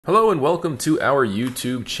Hello and welcome to our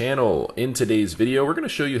YouTube channel. In today's video, we're going to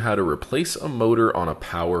show you how to replace a motor on a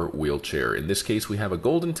power wheelchair. In this case, we have a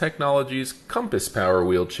Golden Technologies Compass power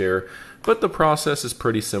wheelchair, but the process is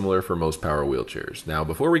pretty similar for most power wheelchairs. Now,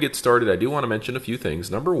 before we get started, I do want to mention a few things.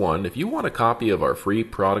 Number one, if you want a copy of our free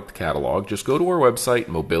product catalog, just go to our website,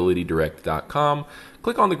 mobilitydirect.com,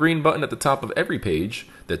 click on the green button at the top of every page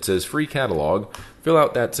that says free catalog, fill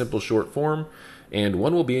out that simple short form, and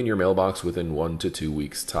one will be in your mailbox within 1 to 2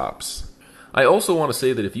 weeks tops. I also want to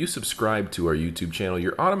say that if you subscribe to our YouTube channel,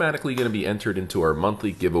 you're automatically going to be entered into our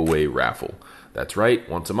monthly giveaway raffle. That's right,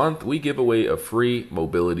 once a month we give away a free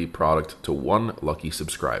mobility product to one lucky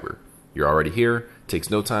subscriber. You're already here, takes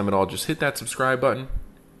no time at all, just hit that subscribe button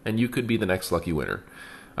and you could be the next lucky winner.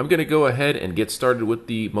 I'm going to go ahead and get started with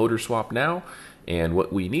the motor swap now, and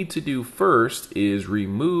what we need to do first is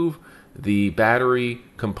remove the battery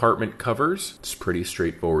compartment covers. It's pretty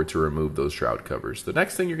straightforward to remove those shroud covers. The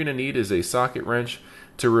next thing you're going to need is a socket wrench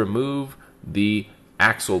to remove the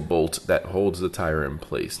axle bolt that holds the tire in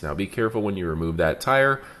place. Now be careful when you remove that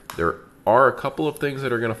tire. There are a couple of things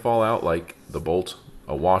that are going to fall out, like the bolt,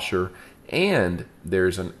 a washer, and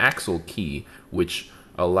there's an axle key which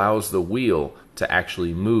allows the wheel to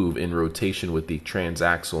actually move in rotation with the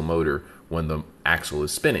transaxle motor when the axle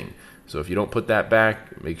is spinning. So if you don't put that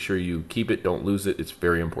back, make sure you keep it, don't lose it. It's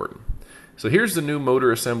very important. So here's the new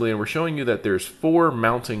motor assembly, and we're showing you that there's 4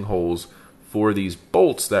 mounting holes for these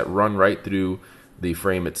bolts that run right through the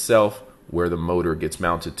frame itself where the motor gets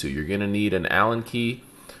mounted to. You're going to need an Allen key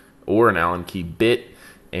or an Allen key bit,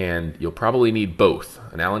 and you'll probably need both.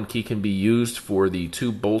 An Allen key can be used for the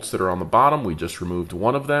 2 bolts that are on the bottom. We just removed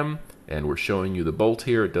one of them, and we're showing you the bolt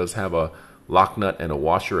here. It does have a lock nut and a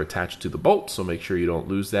washer attached to the bolt, so make sure you don't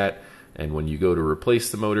lose that. And when you go to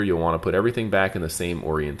replace the motor, you'll want to put everything back in the same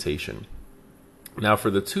orientation. Now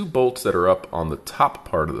for the 2 bolts that are up on the top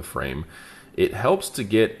part of the frame, it helps to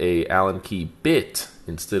get a Allen key bit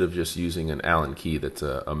instead of just using an Allen key that's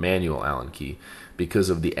a manual Allen key, because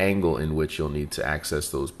of the angle in which you'll need to access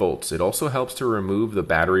those bolts. It also helps to remove the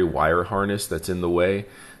battery wire harness that's in the way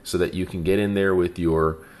so that you can get in there with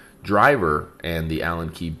your driver and the Allen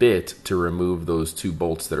key bit to remove those 2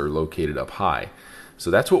 bolts that are located up high. So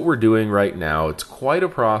that's what we're doing right now. It's quite a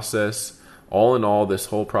process. All in all, this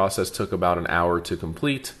whole process took about an hour to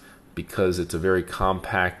complete because it's a very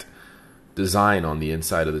compact design on the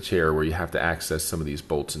inside of the chair where you have to access some of these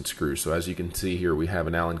bolts and screws. So as you can see here, we have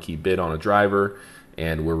an Allen key bit on a driver,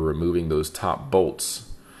 and we're removing those top bolts.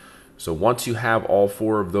 So once you have all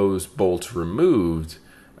 4 of those bolts removed,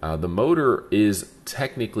 the motor is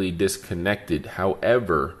technically disconnected.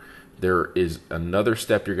 However, there is another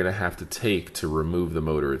step you're going to have to take to remove the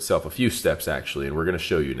motor itself. A few steps actually, and we're going to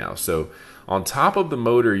show you now. So on top of the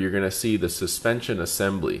motor, you're going to see the suspension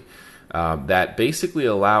assembly that basically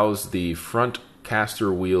allows the front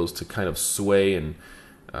caster wheels to kind of sway and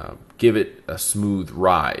give it a smooth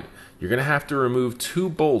ride. You're going to have to remove 2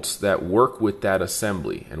 bolts that work with that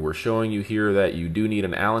assembly, and we're showing you here that you do need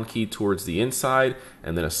an Allen key towards the inside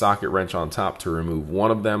and then a socket wrench on top to remove one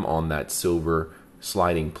of them on that silver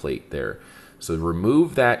sliding plate there. So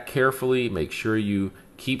remove that carefully. Make sure you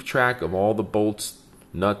keep track of all the bolts,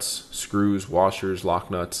 nuts, screws, washers,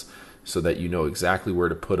 lock nuts, so that you know exactly where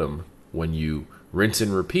to put them when you rinse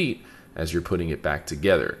and repeat as you're putting it back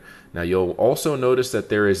together. Now you'll also notice that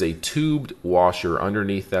there is a tubed washer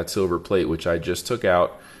underneath that silver plate, which I just took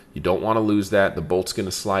out. You don't want to lose that. The bolt's going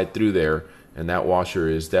to slide through there, and that washer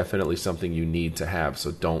is definitely something you need to have,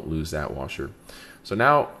 so don't lose that washer. So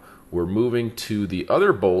now we're moving to the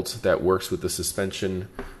other bolt that works with the suspension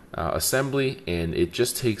assembly, and it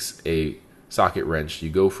just takes a socket wrench. You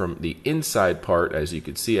go from the inside part. As you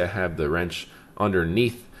can see, I have the wrench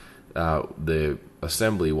underneath the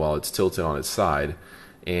assembly while it's tilted on its side,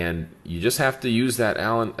 and you just have to use that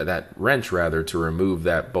wrench to remove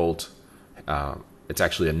that bolt. It's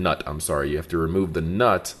actually a nut, I'm sorry. You have to remove the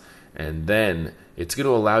nut, and then it's going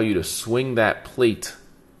to allow you to swing that plate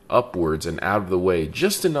upwards and out of the way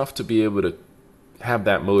just enough to be able to have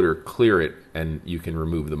that motor clear it, and you can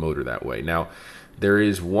remove the motor that way. Now there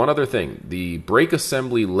is one other thing. The brake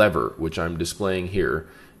assembly lever, which I'm displaying here,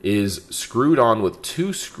 is screwed on with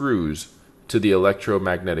 2 screws to the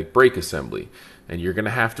electromagnetic brake assembly, and you're going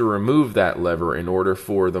to have to remove that lever in order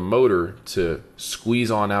for the motor to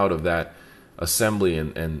squeeze on out of that assembly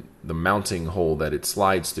and the mounting hole that it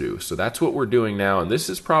slides through. So that's what we're doing now, and this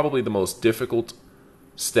is probably the most difficult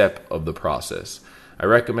step of the process. I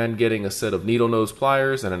recommend getting a set of needle nose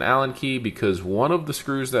pliers and an Allen key, because one of the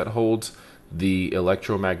screws that holds the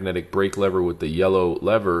electromagnetic brake lever with the yellow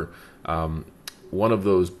lever, one of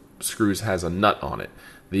those screws has a nut on it.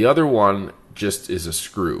 The other one just is a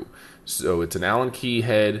screw. So it's an Allen key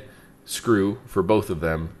head screw for both of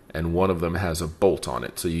them, and one of them has a bolt on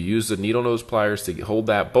it. So you use the needle nose pliers to hold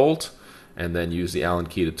that bolt, and then use the Allen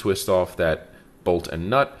key to twist off that bolt and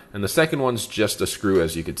nut. And the second one's just a screw.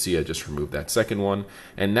 As you can see, I just removed that second one.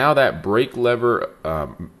 And now that brake lever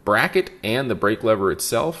bracket and the brake lever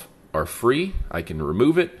itself are free. I can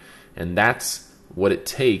remove it, and that's what it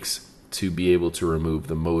takes to be able to remove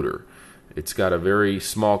the motor. It's got a very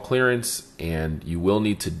small clearance, and you will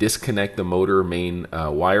need to disconnect the motor main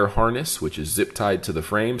wire harness, which is zip tied to the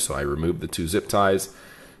frame. So I removed the 2 zip ties,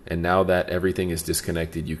 and now that everything is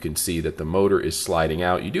disconnected, you can see that the motor is sliding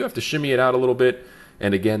out. You do have to shimmy it out a little bit,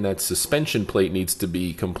 and again, that suspension plate needs to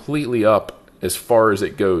be completely up as far as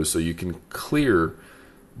it goes so you can clear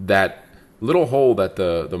that little hole that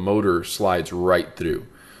the motor slides right through.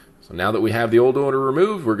 So now that we have the old motor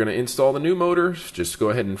removed, we're going to install the new motor. Just go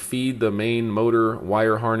ahead and feed the main motor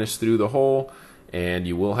wire harness through the hole, and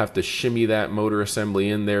you will have to shimmy that motor assembly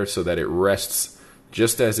in there so that it rests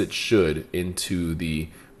just as it should into the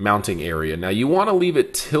mounting area. Now you want to leave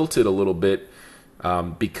it tilted a little bit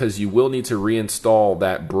because you will need to reinstall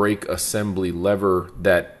that brake assembly lever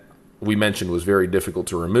that we mentioned was very difficult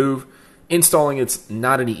to remove. Installing it's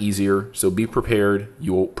not any easier, so be prepared.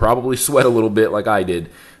 You will probably sweat a little bit like I did.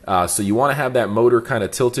 So you want to have that motor kind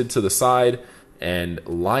of tilted to the side and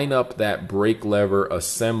line up that brake lever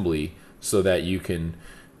assembly so that you can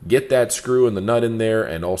get that screw and the nut in there,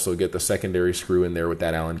 and also get the secondary screw in there with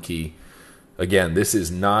that Allen key. Again, this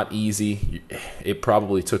is not easy. It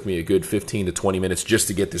probably took me a good 15 to 20 minutes just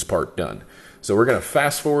to get this part done. So we're going to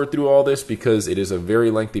fast forward through all this because it is a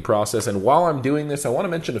very lengthy process. And while I'm doing this, I want to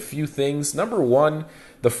mention a few things. Number one,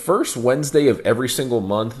 the first Wednesday of every single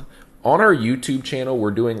month on our YouTube channel,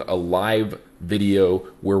 we're doing a live video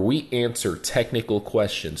where we answer technical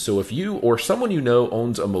questions. So if you or someone you know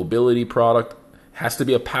owns a mobility product, has to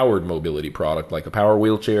be a powered mobility product like a power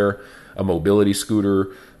wheelchair, a mobility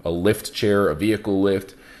scooter, a lift chair, a vehicle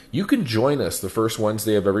lift, you can join us the first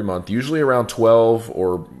Wednesday of every month, usually around 12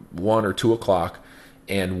 or 1 or 2 o'clock,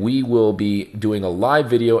 and we will be doing a live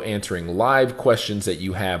video answering live questions that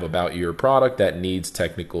you have about your product that needs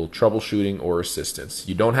technical troubleshooting or assistance.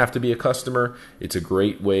 You don't have to be a customer. It's a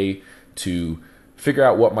great way to figure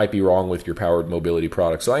out what might be wrong with your powered mobility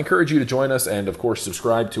product. So I encourage you to join us, and of course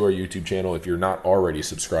subscribe to our YouTube channel if you're not already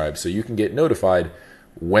subscribed, so you can get notified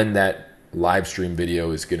when that live stream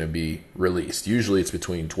video is going to be released. Usually it's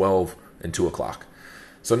between 12 and 2 o'clock.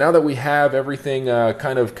 So now that we have everything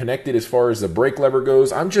kind of connected as far as the brake lever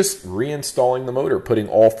goes, I'm just reinstalling the motor, putting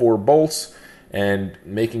all 4 bolts and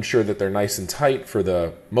making sure that they're nice and tight for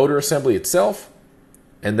the motor assembly itself,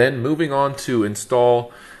 and then moving on to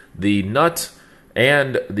install the nut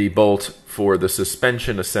and the bolt for the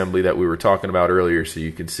suspension assembly that we were talking about earlier. So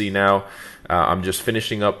you can see now I'm just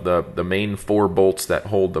finishing up the main 4 bolts that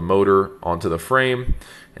hold the motor onto the frame,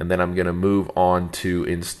 and then I'm going to move on to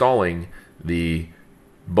installing the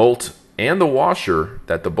bolt and the washer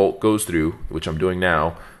that the bolt goes through, which I'm doing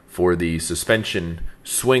now, for the suspension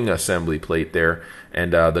swing assembly plate there,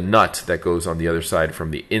 and the nut that goes on the other side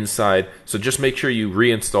from the inside. So just make sure you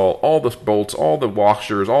reinstall all the bolts, all the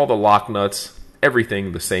washers, all the lock nuts,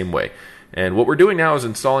 everything the same way. And what we're doing now is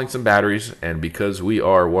installing some batteries, and because we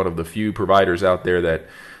are one of the few providers out there that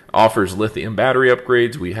offers lithium battery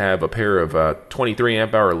upgrades, we have a pair of 23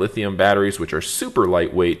 amp hour lithium batteries, which are super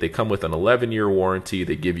lightweight. They come with an 11-year warranty.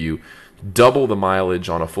 They give you double the mileage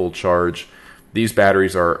on a full charge. These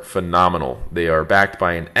batteries are phenomenal. They are backed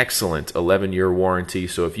by an excellent 11-year warranty.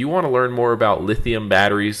 So if you want to learn more about lithium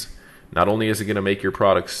batteries, not only is it going to make your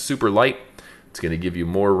products super light, it's going to give you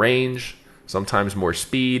more range, sometimes more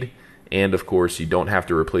speed, and of course you don't have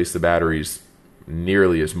to replace the batteries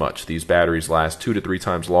nearly as much. These batteries last 2 to 3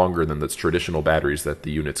 times longer than the traditional batteries that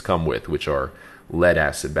the units come with, which are lead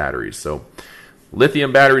acid batteries. So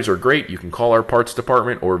lithium batteries are great. You can call our parts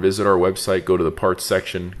department or visit our website, go to the parts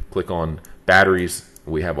section, click on batteries.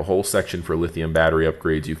 We have a whole section for lithium battery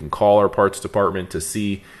upgrades. You can call our parts department to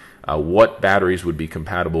see what batteries would be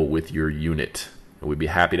compatible with your unit. We'd be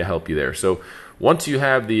happy to help you there. So once you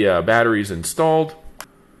have the batteries installed,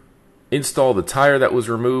 install the tire that was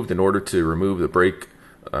removed. In order to remove the brake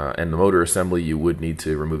and the motor assembly, you would need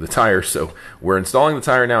to remove the tire. So we're installing the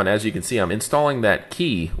tire now, and as you can see, I'm installing that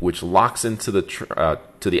key which locks into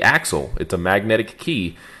the axle. It's a magnetic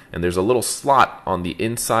key, and there's a little slot on the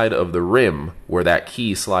inside of the rim where that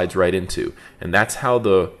key slides right into, and that's how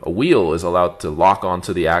a wheel is allowed to lock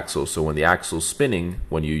onto the axle. So when the axle's spinning,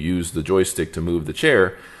 when you use the joystick to move the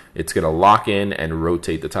chair, it's going to lock in and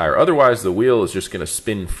rotate the tire. Otherwise, the wheel is just going to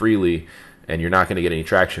spin freely and you're not going to get any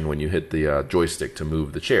traction when you hit the joystick to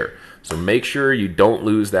move the chair. So make sure you don't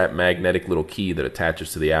lose that magnetic little key that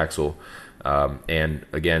attaches to the axle. And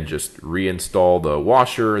again, just reinstall the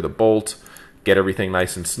washer, the bolt, get everything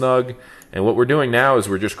nice and snug. And what we're doing now is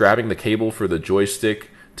we're just grabbing the cable for the joystick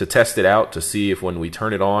to test it out, to see if when we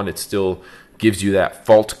turn it on, it still gives you that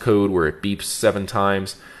fault code where it beeps 7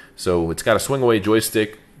 times. So it's got a swing away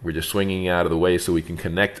joystick. We're just swinging it out of the way so we can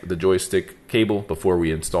connect the joystick cable before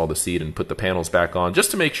we install the seat and put the panels back on, just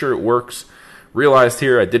to make sure it works. Realized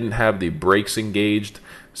here I didn't have the brakes engaged,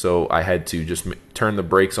 so I had to just turn the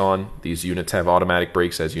brakes on. These units have automatic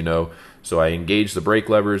brakes, as you know. So I engaged the brake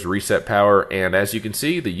levers, reset power, and as you can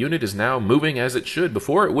see, the unit is now moving as it should.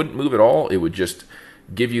 Before, it wouldn't move at all. It would just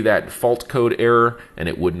give you that fault code error, and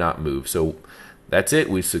it would not move. So that's it.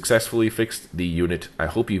 We successfully fixed the unit. I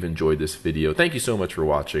hope you've enjoyed this video. Thank you so much for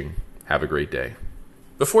watching. Have a great day.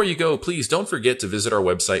 Before you go, please don't forget to visit our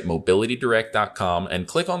website, mobilitydirect.com, and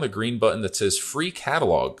click on the green button that says Free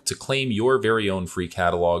Catalog to claim your very own free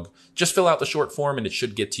catalog. Just fill out the short form, and it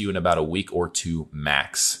should get to you in about a week or 2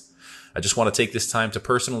 max. I just want to take this time to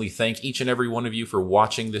personally thank each and every one of you for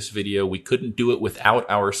watching this video. We couldn't do it without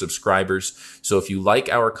our subscribers. So if you like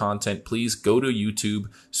our content, please go to YouTube,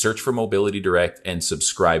 search for Mobility Direct, and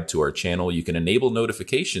subscribe to our channel. You can enable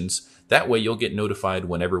notifications. That way you'll get notified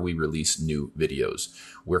whenever we release new videos.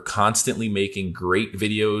 We're constantly making great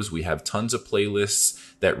videos. We have tons of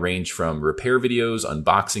playlists that range from repair videos,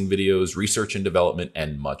 unboxing videos, research and development,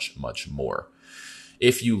 and much, much more.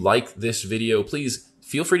 If you like this video, please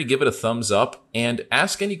feel free to give it a thumbs up and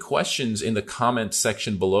ask any questions in the comments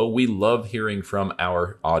section below. We love hearing from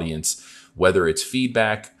our audience, whether it's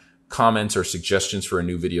feedback, comments, or suggestions for a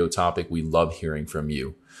new video topic. We love hearing from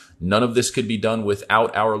you. None of this could be done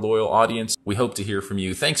without our loyal audience. We hope to hear from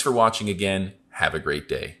you. Thanks for watching again. Have a great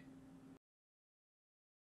day.